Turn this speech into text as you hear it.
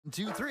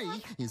2, 3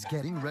 is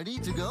getting ready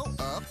to go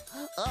up,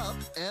 up,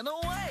 and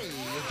away.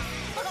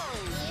 Oh,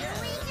 Here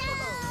we go!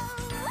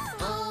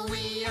 Oh,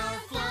 we are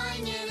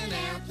flying in an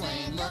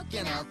airplane,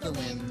 looking out the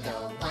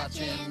window,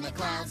 watching the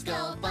clouds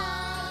go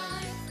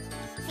by.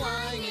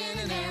 Flying in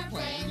an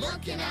airplane,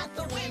 looking out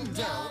the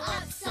window,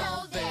 up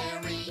so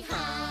very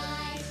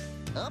high.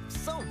 Up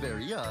so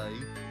very high.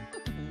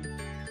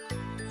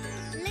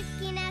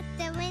 Looking out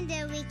the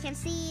window, we can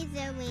see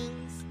the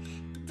wings.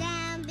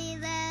 Down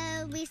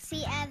below, we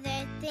see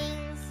other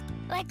things,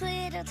 like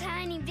little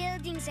tiny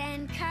buildings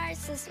and cars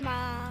so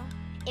small.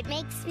 It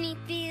makes me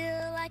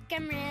feel like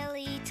I'm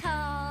really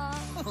tall.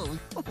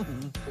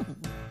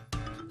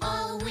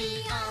 Oh,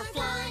 we are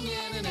flying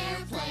in an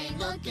airplane,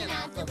 looking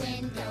out the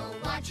window,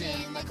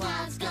 watching the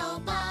clouds go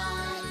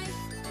by.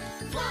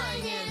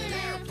 Flying in an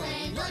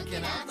airplane,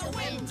 looking out the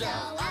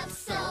window, up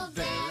so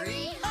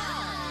very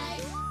high.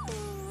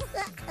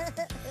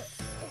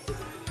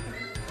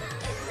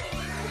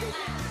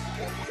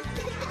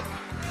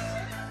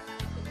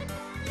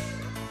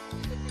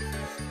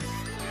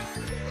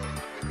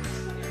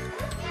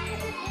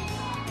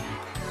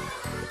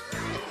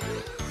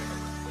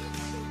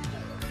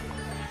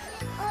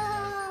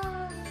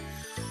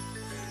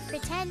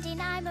 Pretending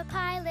I'm a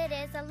pilot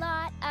is a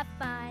lot of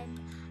fun.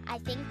 I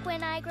think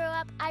when I grow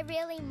up, I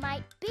really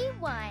might be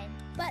one.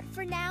 But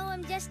for now,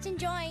 I'm just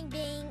enjoying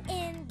being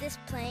in this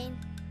plane,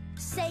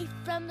 safe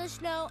from the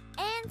snow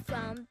and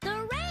from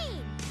the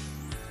rain.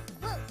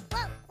 Whoa,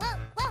 whoa, whoa,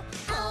 whoa.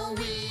 Oh,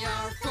 we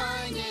are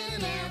flying in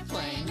an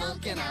airplane,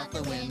 looking out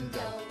the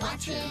window,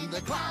 watching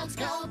the clouds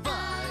go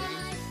by.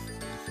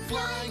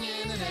 Flying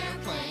in an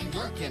airplane,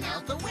 looking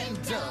out the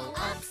window,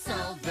 up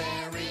so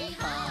very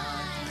high.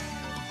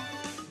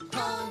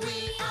 Oh,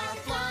 we are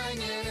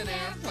flying in an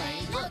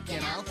airplane,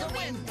 looking out the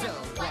window,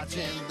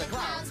 watching the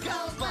clouds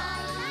go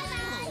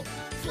by.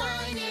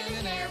 Flying in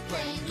an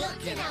airplane,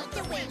 looking out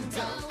the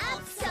window,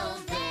 up so